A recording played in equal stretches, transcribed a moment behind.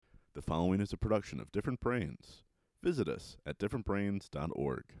The following is a production of Different Brains. Visit us at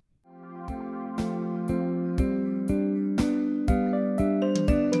differentbrains.org.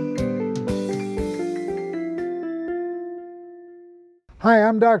 Hi,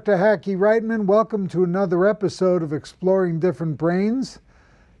 I'm Dr. Hackie Reitman. Welcome to another episode of Exploring Different Brains.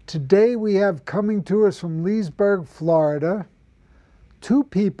 Today we have coming to us from Leesburg, Florida, two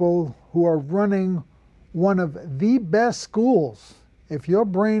people who are running one of the best schools. If your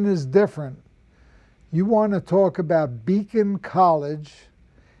brain is different, you want to talk about Beacon College,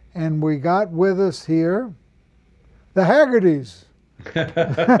 and we got with us here the Haggertys.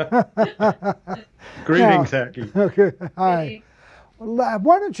 Greetings, Hackie. Okay, hi. Why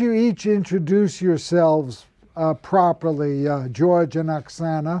don't you each introduce yourselves properly, George and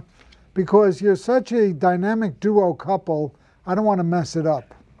Oksana, because you're such a dynamic duo couple, I don't want to mess it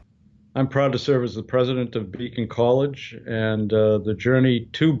up. I'm proud to serve as the president of Beacon College, and the journey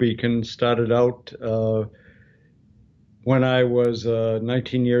to Beacon started out when I was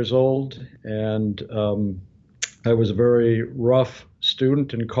 19 years old, and I was a very rough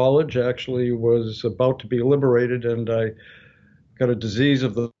student in college. I actually was about to be liberated, and I got a disease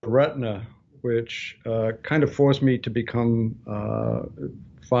of the retina, which kind of forced me to become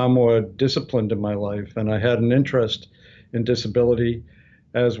far more disciplined in my life. And I had an interest in disability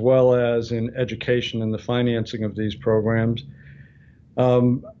as well as in education and the financing of these programs.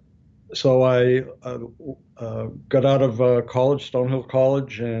 So I got out of college, Stonehill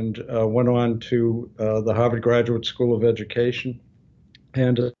College, and went on to the Harvard Graduate School of Education.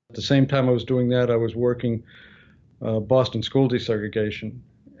 And at the same time I was doing that, I was working Boston school desegregation.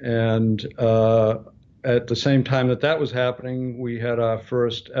 And at the same time that that was happening, we had our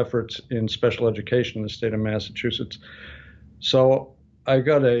first efforts in special education in the state of Massachusetts. So I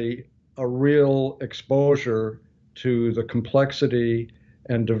got a real exposure to the complexity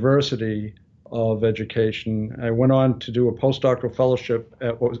and diversity of education. I went on to do a postdoctoral fellowship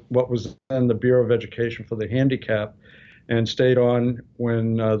at what was then the Bureau of Education for the Handicapped, and stayed on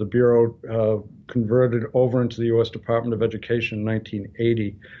when the Bureau converted over into the U.S. Department of Education in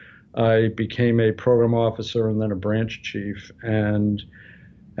 1980. I became a program officer and then a branch chief, and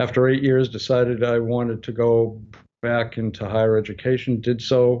after 8 years decided I wanted to go back into higher education, did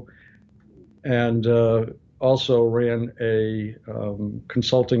so, and also ran a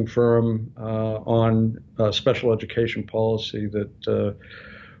consulting firm on special education policy that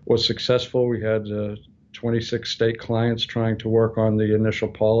was successful. We had 26 state clients trying to work on the initial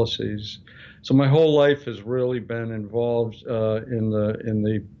policies. So my whole life has really been involved in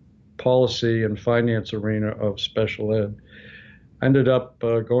the policy and finance arena of special ed. I ended up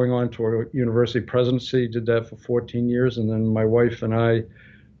going on to a university presidency, did that for 14 years, and then my wife and I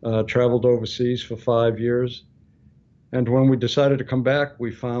traveled overseas for 5 years. And when we decided to come back,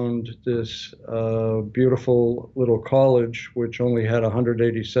 we found this beautiful little college, which only had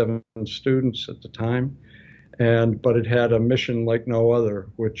 187 students at the time, but it had a mission like no other,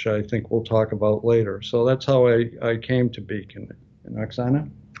 which I think we'll talk about later. So that's how I came to Beacon. And Oksana?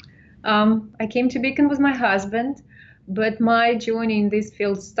 I came to Beacon with my husband, but my journey in this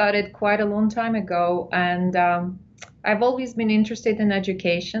field started quite a long time ago, and I've always been interested in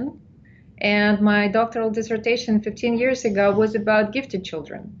education. And my doctoral dissertation 15 years ago was about gifted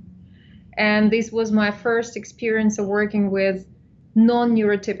children. And this was my first experience of working with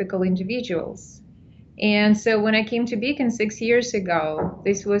non-neurotypical individuals. And so when I came to Beacon 6 years ago,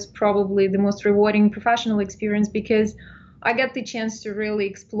 this was probably the most rewarding professional experience because I got the chance to really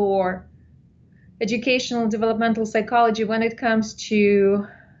explore educational developmental psychology when it comes to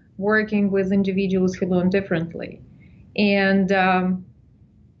working with individuals who learn differently. And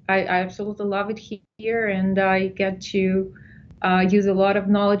I absolutely love it here, and I get to use a lot of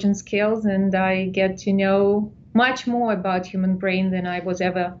knowledge and skills, and I get to know much more about human brain than I was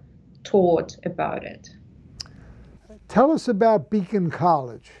ever taught about it. Tell us about Beacon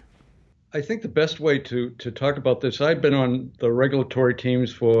College. I think the best way to talk about this, I've been on the regulatory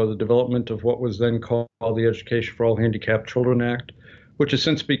teams for the development of what was then called the Education for All Handicapped Children Act, which has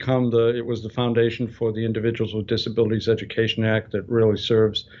since become it was the foundation for the Individuals with Disabilities Education Act that really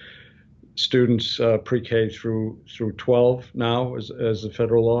serves students pre-K through 12 now as the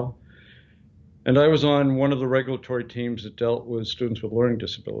federal law. And I was on one of the regulatory teams that dealt with students with learning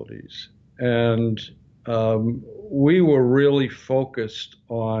disabilities. And we were really focused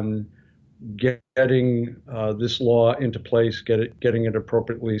on getting this law into place, getting it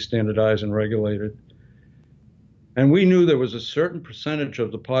appropriately standardized and regulated. And we knew there was a certain percentage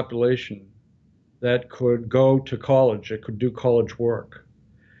of the population that could go to college, that could do college work.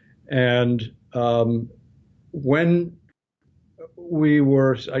 And when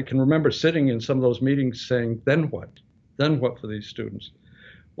I can remember sitting in some of those meetings saying, then what? Then what for these students?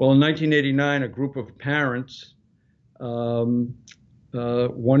 Well, in 1989, a group of parents, 1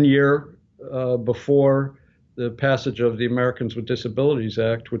 year before the passage of the Americans with Disabilities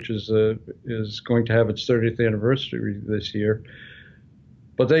Act, which is going to have its 30th anniversary this year,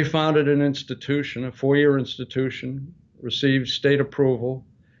 but they founded an institution, a 4-year institution, received state approval,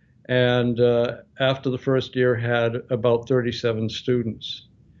 and after the first year had about 37 students.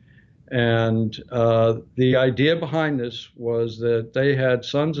 And the idea behind this was that they had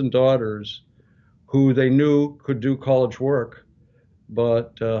sons and daughters who they knew could do college work,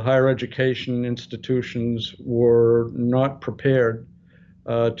 but higher education institutions were not prepared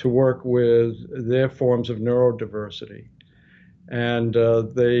to work with their forms of neurodiversity. And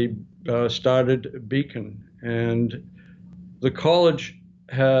they started Beacon. And the college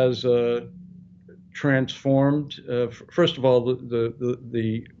has transformed. First of all,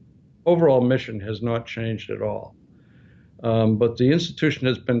 the overall mission has not changed at all. But the institution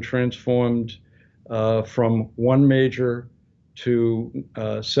has been transformed from 1 major to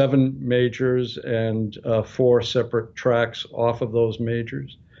 7 majors and 4 separate tracks off of those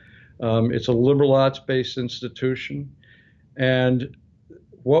majors. It's a liberal arts-based institution. And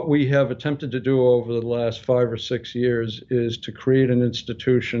what we have attempted to do over the last 5 or 6 years is to create an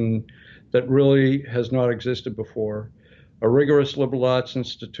institution that really has not existed before. A rigorous liberal arts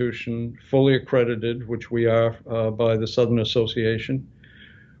institution, fully accredited, which we are by the Southern Association,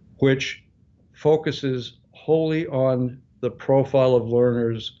 which focuses wholly on the profile of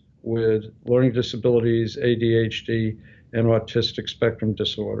learners with learning disabilities, ADHD, and autistic spectrum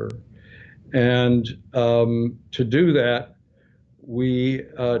disorder. And to do that, we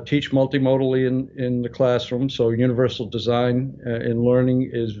teach multimodally in the classroom, so universal design in learning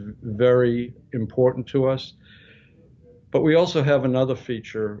is very important to us. But we also have another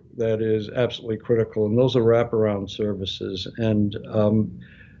feature that is absolutely critical, and those are wraparound services. And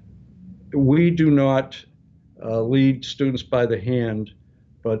we do not lead students by the hand,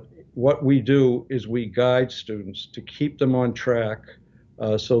 but what we do is we guide students to keep them on track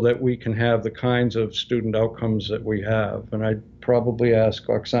so that we can have the kinds of student outcomes that we have. And I'd probably ask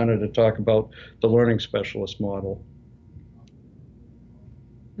Oksana to talk about the learning specialist model.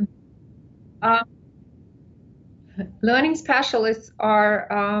 Learning specialists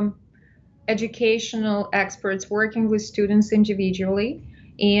are educational experts working with students individually,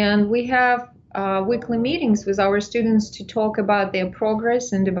 and we have weekly meetings with our students to talk about their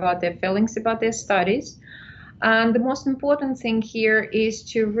progress and about their feelings about their studies. And the most important thing here is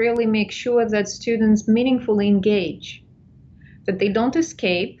to really make sure that students meaningfully engage, that they don't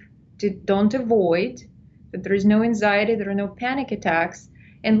escape, don't avoid, that there is no anxiety, there are no panic attacks.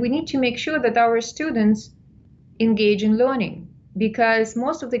 And we need to make sure that our students engage in learning, because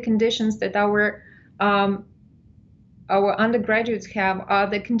most of the conditions that our undergraduates have are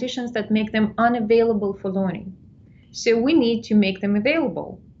the conditions that make them unavailable for learning. So we need to make them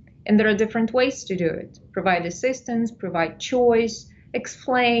available. And there are different ways to do it. Provide assistance, provide choice,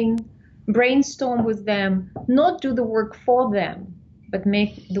 explain, brainstorm with them, not do the work for them, but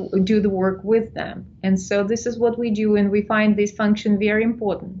do the work with them. And so this is what we do, and we find this function very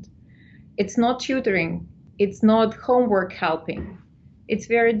important. It's not tutoring. It's not homework helping. It's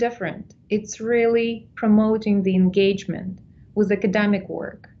very different. It's really promoting the engagement with academic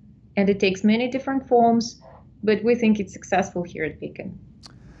work. And it takes many different forms, but we think it's successful here at Beacon.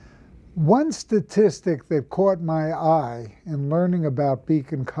 One statistic that caught my eye in learning about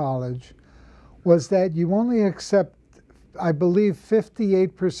Beacon College was that you only accept, I believe,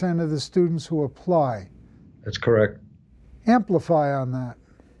 58% of the students who apply. That's correct. Amplify on that.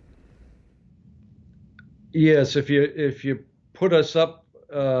 Yes, if you put us up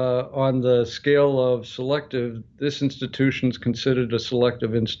on the scale of selective, this institution is considered a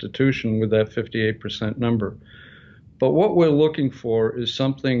selective institution with that 58% number. But what we're looking for is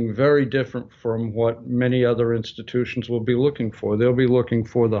something very different from what many other institutions will be looking for. They'll be looking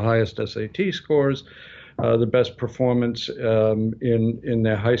for the highest SAT scores, the best performance in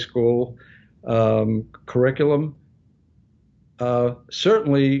their high school curriculum.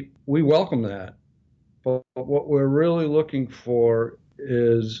 Certainly, we welcome that. But what we're really looking for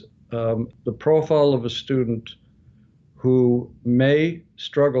is the profile of a student who may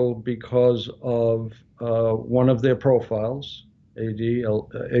struggle because of one of their profiles,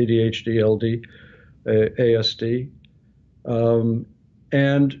 ADHD, LD, ASD,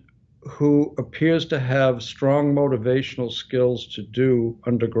 and who appears to have strong motivational skills to do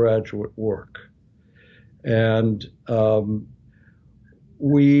undergraduate work. And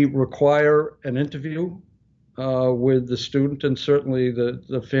we require an interview with the student, and certainly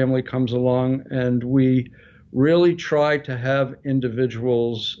the family comes along, and we really try to have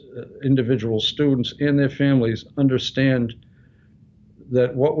individual students and their families understand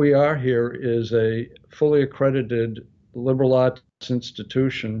that what we are here is a fully accredited liberal arts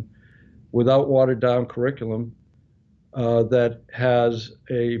institution without watered down curriculum that has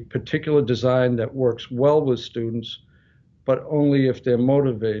a particular design that works well with students, but only if they're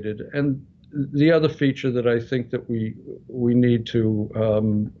motivated. And the other feature that I think that we need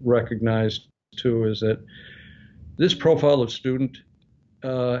to recognize too is that this profile of student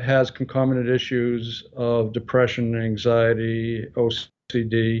has concomitant issues of depression, anxiety,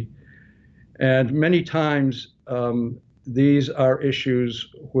 OCD, and many times these are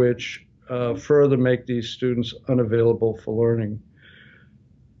issues which further make these students unavailable for learning.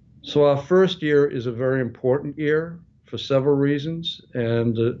 So our first year is a very important year for several reasons,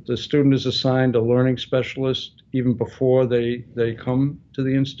 and the student is assigned a learning specialist even before they come to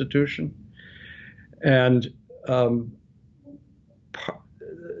the institution. And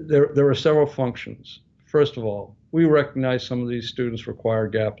there are several functions. First of all, we recognize some of these students require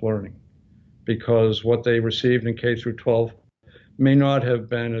gap learning because what they received in K through 12 may not have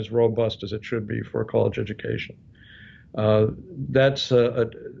been as robust as it should be for a college education. That's a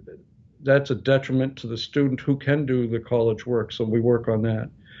detriment to the student who can do the college work, so we work on that.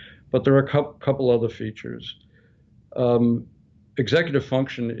 But there are a couple other features. Executive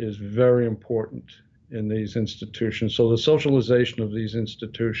function is very important in these institutions. So the socialization of these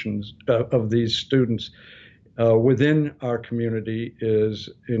institutions, of these students within our community is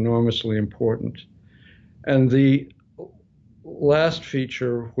enormously important. And the last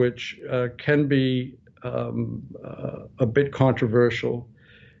feature, which can be a bit controversial,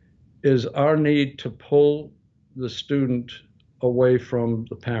 is our need to pull the student away from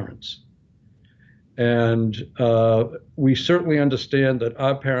the parents. And we certainly understand that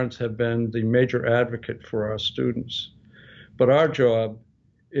our parents have been the major advocate for our students. But our job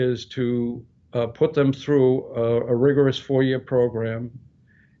is to put them through a rigorous 4-year program,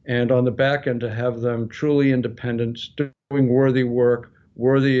 and on the back end to have them truly independent, doing worthy work,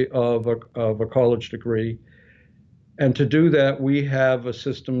 worthy of a college degree. And to do that, we have a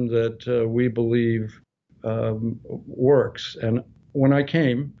system that we believe works. And when I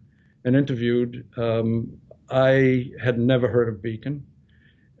came and interviewed, I had never heard of Beacon.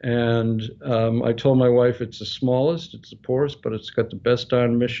 And I told my wife it's the smallest, it's the poorest, but it's got the best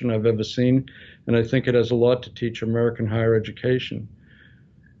darn mission I've ever seen. And I think it has a lot to teach American higher education.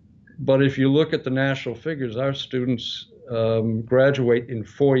 But if you look at the national figures, our students graduate in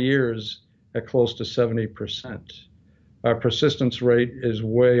 4 years at close to 70%. Our persistence rate is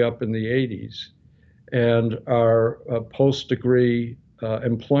way up in the 80s. And our post-degree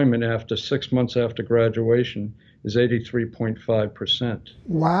employment after 6 months after graduation is 83.5%.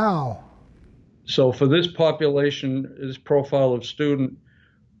 Wow. So for this population, this profile of student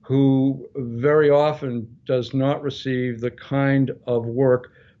who very often does not receive the kind of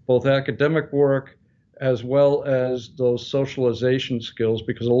work, both academic work as well as those socialization skills,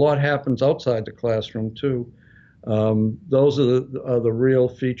 because a lot happens outside the classroom too. Those are the real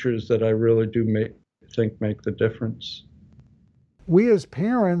features that I really do think make the difference. We as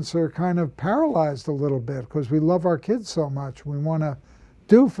parents are kind of paralyzed a little bit because we love our kids so much. We want to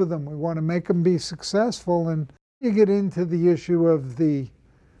do for them. We want to make them be successful. And you get into the issue of the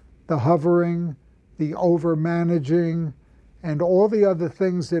hovering, the over-managing, and all the other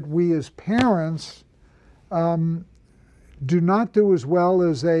things that we as parents do not do as well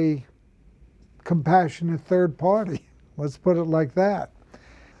as a compassionate third party. Let's put it like that.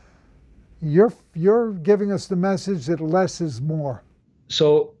 You're giving us the message that less is more.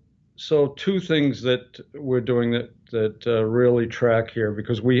 So two things that we're doing that really track here,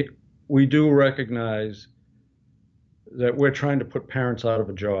 because we do recognize that we're trying to put parents out of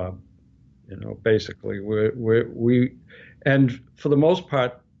a job. Basically, we and for the most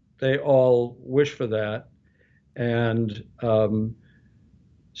part, they all wish for that. And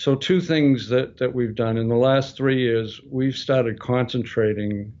so two things that we've done in the last 3 years, we've started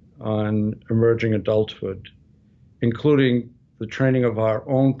concentrating on emerging adulthood, including the training of our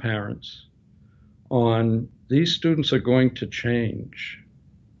own parents on these students are going to change.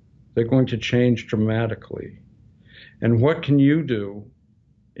 They're going to change dramatically. And what can you do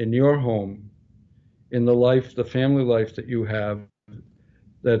in your home, in the family life that you have,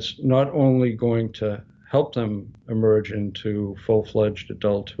 that's not only going to help them emerge into full-fledged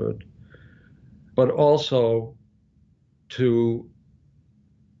adulthood, but also to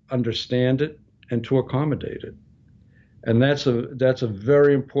understand it and to accommodate it. And that's a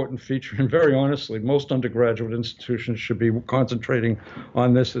very important feature. And very honestly, most undergraduate institutions should be concentrating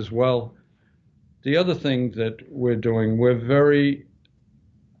on this as well. The other thing that we're doing, we're very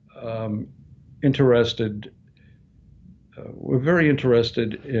interested. We're very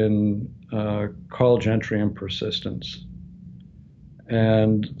interested in college entry and persistence.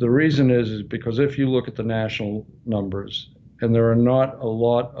 And the reason is because if you look at the national numbers, and there are not a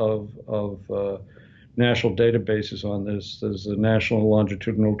lot of national databases on this. There's the National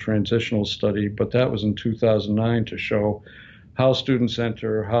Longitudinal Transitional Study, but that was in 2009 to show how students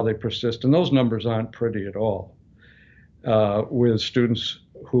enter, how they persist, and those numbers aren't pretty at all with students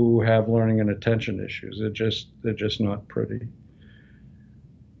who have learning and attention issues. They're just not pretty.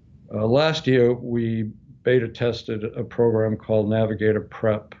 Last year, we beta tested a program called Navigator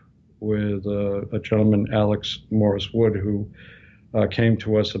Prep with a gentleman, Alex Morris Wood, who came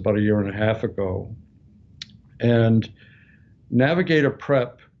to us about a year and a half ago. And Navigator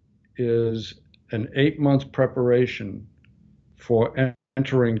Prep is an 8-month preparation for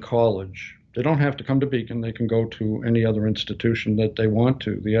entering college. They don't have to come to Beacon. They can go to any other institution that they want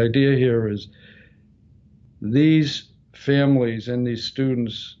to. The idea here is these families and these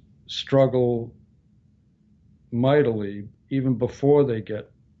students struggle mightily even before they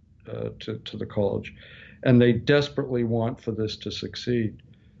get to the college, and they desperately want for this to succeed.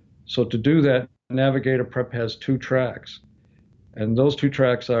 So to do that, Navigator Prep has 2 tracks, and those 2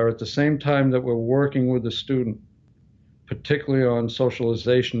 tracks are at the same time that we're working with the student, particularly on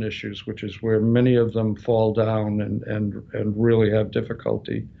socialization issues, which is where many of them fall down and really have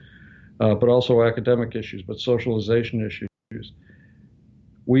difficulty, but also academic issues, but socialization issues.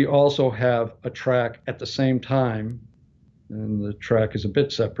 We also have a track at the same time, and the track is a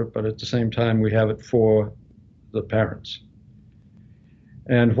bit separate, but at the same time we have it for the parents.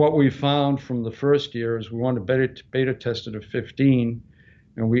 And what we found from the first year is we wanted to beta test it at 15,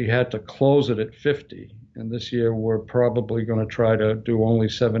 and we had to close it at 50. And this year we're probably going to try to do only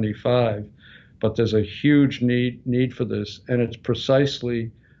 75. But there's a huge need for this, and it's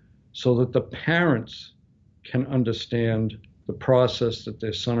precisely so that the parents can understand the process that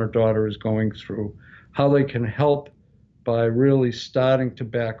their son or daughter is going through, how they can help by really starting to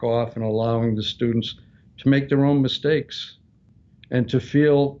back off and allowing the students to make their own mistakes and to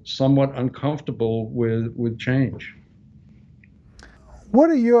feel somewhat uncomfortable with change. What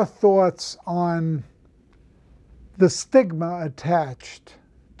are your thoughts on the stigma attached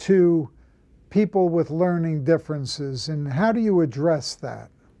to people with learning differences, and how do you address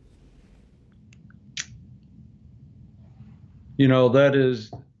that? You know, that is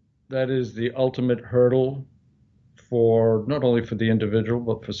the ultimate hurdle for not only for the individual,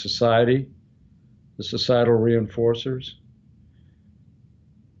 but for society, the societal reinforcers.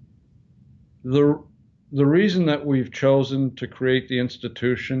 The reason that we've chosen to create the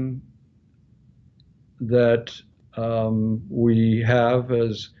institution that we have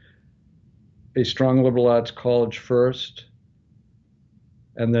as a strong liberal arts college first,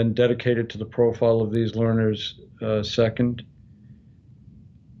 and then dedicated to the profile of these learners second.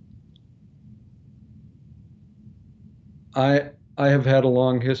 I have had a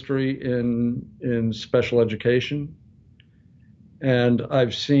long history in special education, and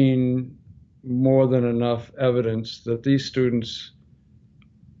I've seen more than enough evidence that these students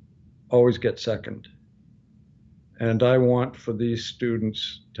always get second. And I want for these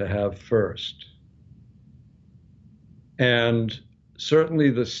students to have first. And certainly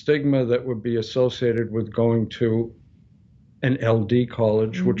the stigma that would be associated with going to an LD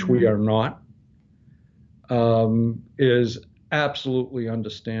college, which we are not, is absolutely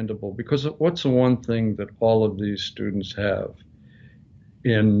understandable. Because what's the one thing that all of these students have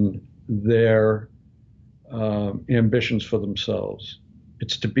in their ambitions for themselves?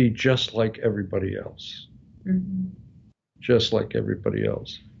 It's to be just like everybody else. Mm-hmm. Just like everybody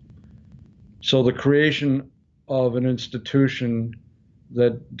else. So the creation of an institution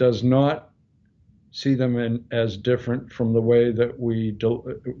that does not see them as different from the way that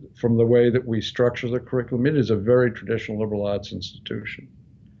we structure the curriculum. It is a very traditional liberal arts institution.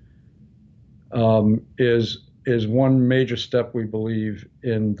 Is one major step, we believe,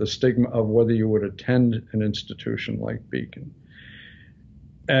 in the stigma of whether you would attend an institution like Beacon.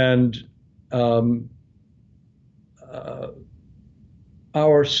 And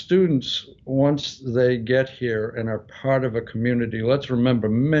our students, once they get here and are part of a community, let's remember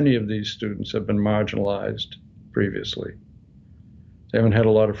many of these students have been marginalized previously. They haven't had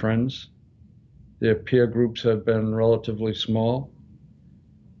a lot of friends. Their peer groups have been relatively small.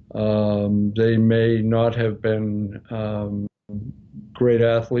 They may not have been great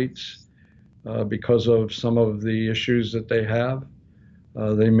athletes. because of some of the issues that they have.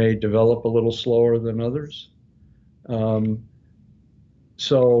 They may develop a little slower than others.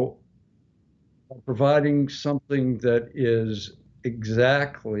 So providing something that is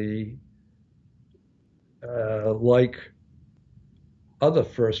exactly like other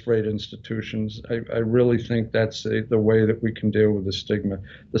first-rate institutions, I really think that's the way that we can deal with the stigma.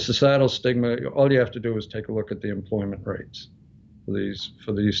 The societal stigma, all you have to do is take a look at the employment rates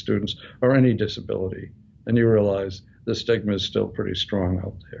for these students or any disability, and you realize the stigma is still pretty strong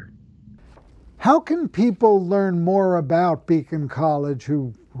out there. How can people learn more about Beacon College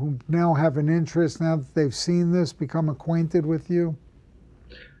who now have an interest, now that they've seen this, become acquainted with you?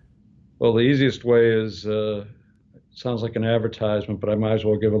 Well, the easiest way is, sounds like an advertisement, but I might as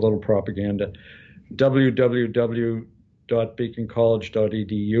well give a little propaganda.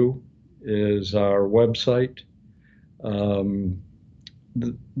 www.beaconcollege.edu is our website.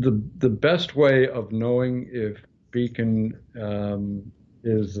 The best way of knowing if Beacon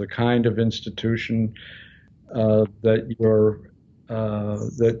is the kind of institution that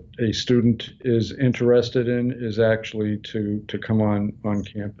a student is interested in is actually to come on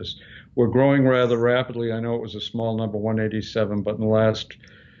campus. We're growing rather rapidly. I know it was a small number, 187, but in the last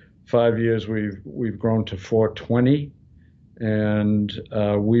 5 years we've grown to 420, and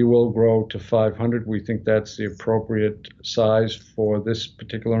we will grow to 500. We think that's the appropriate size for this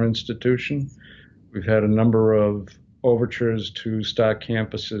particular institution. We've had a number of overtures to start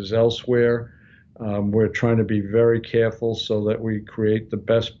campuses elsewhere. We're trying to be very careful so that we create the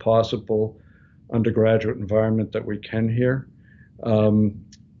best possible undergraduate environment that we can here.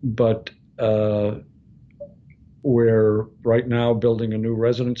 But we're right now building a new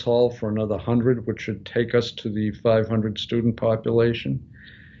residence hall for another 100, which should take us to the 500 student population.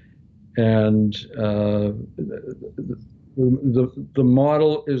 And the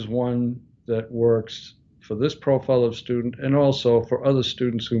model is one that works for this profile of student and also for other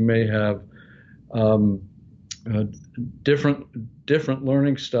students who may have different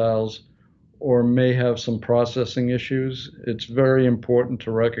learning styles or may have some processing issues. It's very important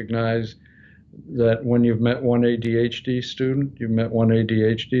to recognize that when you've met one ADHD student, you've met one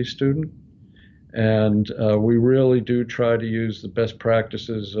ADHD student. And we really do try to use the best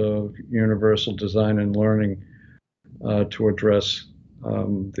practices of universal design and learning to address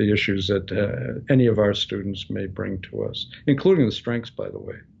the issues that any of our students may bring to us, including the strengths, by the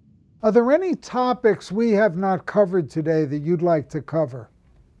way. Are there any topics we have not covered today that you'd like to cover?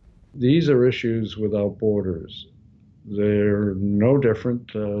 These are issues without borders. They're no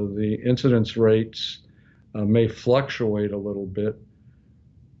different. The incidence rates may fluctuate a little bit,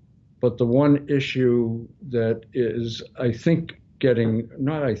 but the one issue that is, it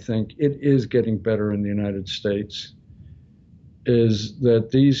is getting better in the United States is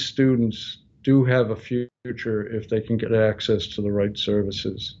that these students do have a future if they can get access to the right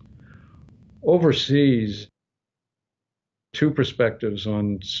services. Overseas, two perspectives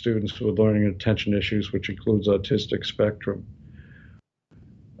on students with learning and attention issues, which includes autistic spectrum.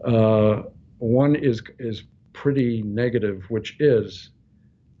 One is pretty negative, which is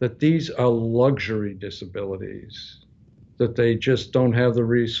that these are luxury disabilities, that they just don't have the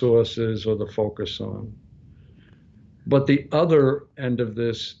resources or the focus on. But the other end of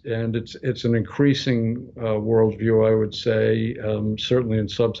this, and it's an increasing worldview, I would say, certainly in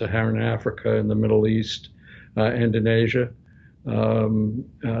sub-Saharan Africa, in the Middle East, and in Asia.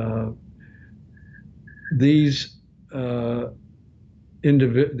 These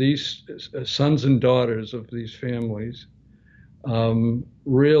sons and daughters of these families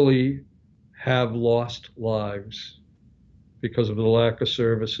really have lost lives because of the lack of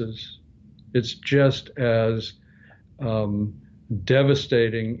services. It's just as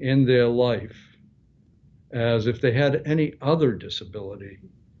devastating in their life as if they had any other disability.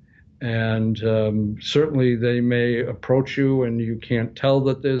 And certainly they may approach you and you can't tell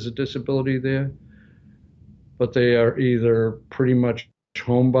that there's a disability there, but they are either pretty much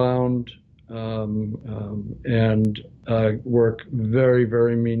homebound and work very,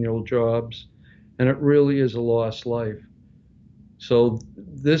 very menial jobs, and it really is a lost life. So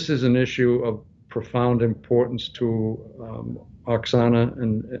this is an issue of profound importance to Oksana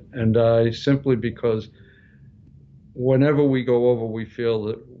and I, simply because whenever we go over, we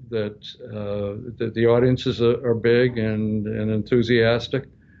feel that the audiences are big and enthusiastic,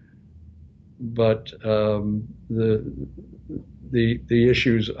 but the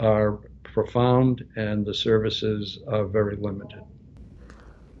issues are profound and the services are very limited.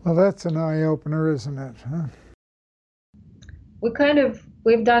 Well, that's an eye-opener, isn't it? Huh?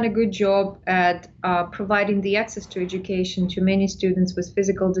 we've done a good job at providing the access to education to many students with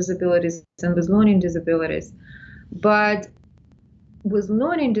physical disabilities and with learning disabilities. But with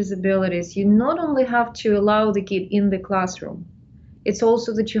learning disabilities, you not only have to allow the kid in the classroom, it's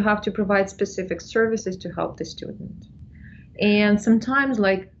also that you have to provide specific services to help the student. And sometimes,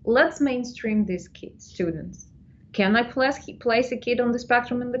 like, let's mainstream these students. Can I place a kid on the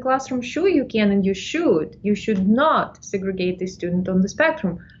spectrum in the classroom? Sure you can, and you should. You should not segregate the student on the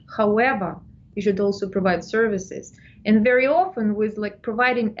spectrum. However, you should also provide services. And very often with like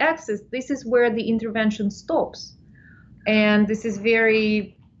providing access, this is where the intervention stops. And this is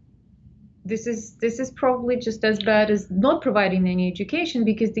probably just as bad as not providing any education,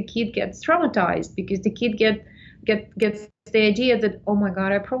 because the kid gets traumatized, because the kid gets the idea that, oh my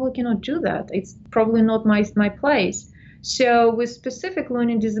God, I probably cannot do that. It's probably not my place. So with specific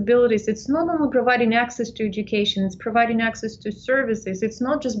learning disabilities, it's not only providing access to education, it's providing access to services. It's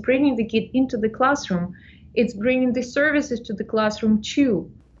not just bringing the kid into the classroom, it's bringing the services to the classroom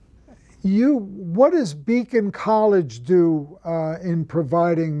too. What does Beacon College do in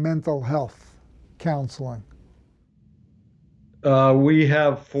providing mental health counseling? We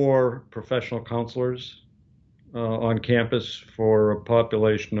have 4 professional counselors on campus for a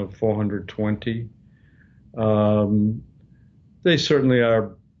population of 420. They certainly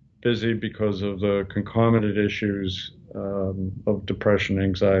are busy because of the concomitant issues of depression,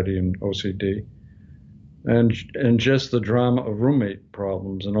 anxiety, and OCD. And just the drama of roommate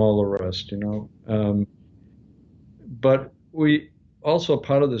problems and all the rest, but we also,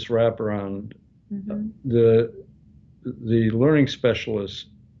 part of this wraparound, the learning specialists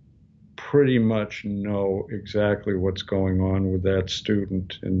pretty much know exactly what's going on with that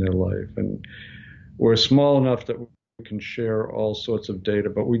student in their life. And we're small enough that we can share all sorts of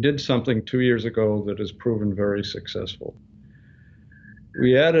data, but we did something 2 years ago that has proven very successful.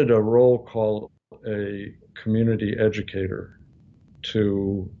 We added a role called a community educator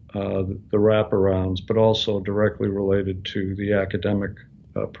to the wraparounds, but also directly related to the academic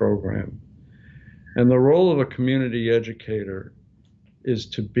program. And the role of a community educator is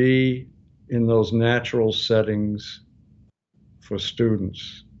to be in those natural settings for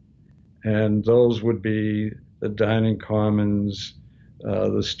students. And those would be the dining commons,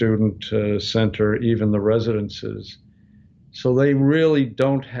 the student center, even the residences. So they really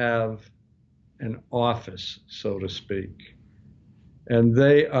don't have an office, so to speak. And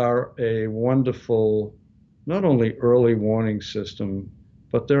they are a wonderful, not only early warning system,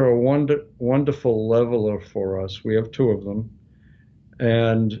 but they're a wonderful leveler for us. We have 2 of them.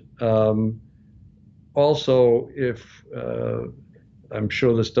 And also, if I'm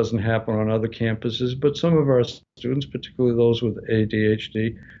sure this doesn't happen on other campuses, but some of our students, particularly those with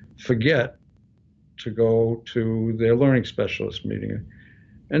ADHD, forget to go to their learning specialist meeting.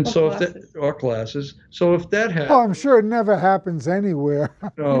 And or classes. So if that happens, I'm sure it never happens anywhere.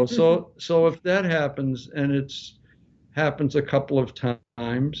 No, so if that happens, and it's happens a couple of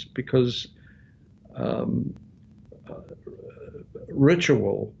times, because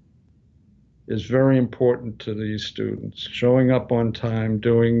ritual is very important to these students. Showing up on time,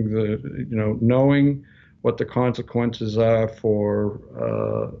 doing knowing what the consequences are for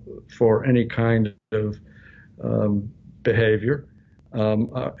any kind of behavior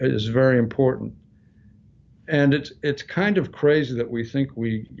is very important. And it's kind of crazy that we think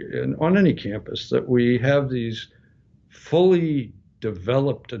on any campus, that we have these fully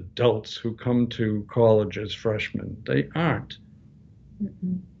developed adults who come to college as freshmen. They aren't.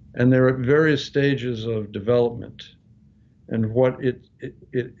 Mm-hmm. And they're at various stages of development. And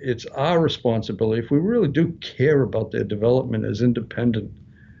it's our responsibility, if we really do care about their development as independent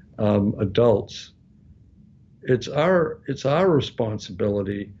adults, it's our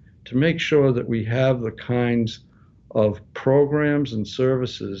responsibility to make sure that we have the kinds of programs and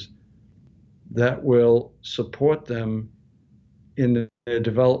services that will support them in their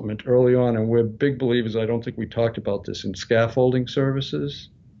development early on. And we're big believers, I don't think we talked about this, in scaffolding services.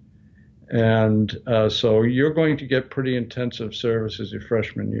 And so you're going to get pretty intensive services your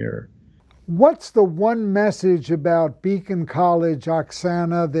freshman year. What's the one message about Beacon College,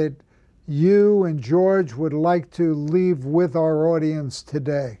 Oksana, that you and George would like to leave with our audience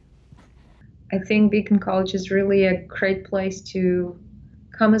today? I think Beacon College is really a great place to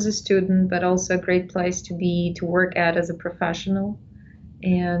come as a student, but also a great place to work at as a professional.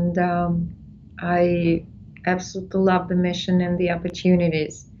 And I absolutely love the mission and the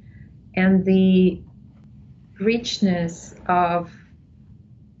opportunities and the richness of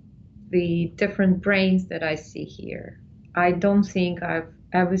the different brains that I see here. I don't think I've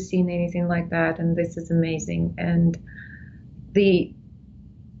ever seen anything like that, and this is amazing. And the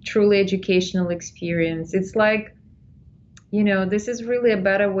truly educational experience. It's like, this is really a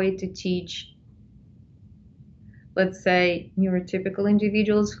better way to teach, let's say, neurotypical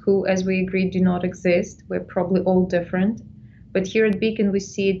individuals who, as we agreed, do not exist. We're probably all different. But here at Beacon, we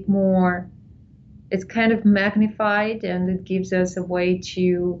see it more, it's kind of magnified, and it gives us a way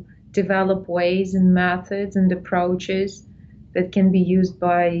to develop ways and methods and approaches that can be used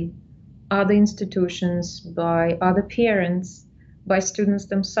by other institutions, by other parents, by students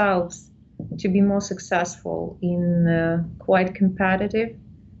themselves to be more successful in a quite competitive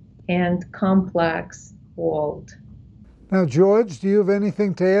and complex world. Now, George, do you have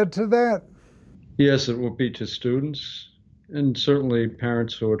anything to add to that? Yes, it will be to students and certainly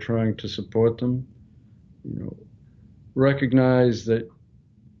parents who are trying to support them. Recognize that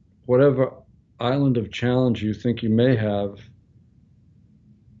whatever island of challenge you think you may have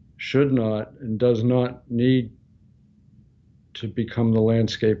should not and does not need to become the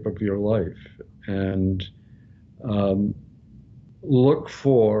landscape of your life. And look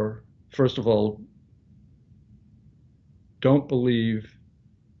for, first of all, don't believe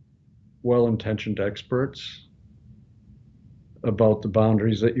well-intentioned experts about the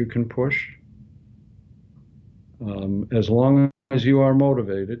boundaries that you can push. As long as you are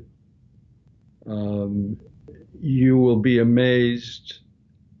motivated, you will be amazed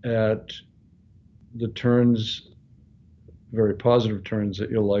at the turns, very positive turns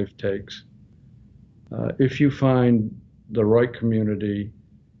that your life takes. If you find the right community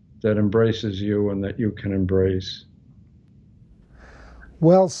that embraces you and that you can embrace.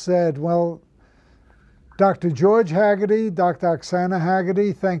 Well said. Well, Dr. George Haggerty, Dr. Oksana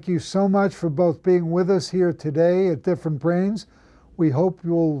Haggerty, thank you so much for both being with us here today at Different Brains. We hope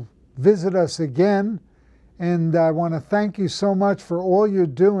you'll visit us again. And I want to thank you so much for all you're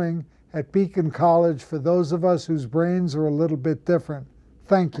doing at Beacon College for those of us whose brains are a little bit different.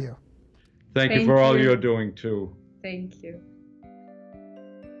 Thank you. Thank you for all you're doing, too. Thank you.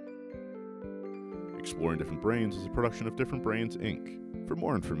 Exploring Different Brains is a production of Different Brains, Inc. For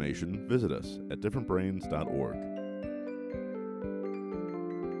more information, visit us at differentbrains.org.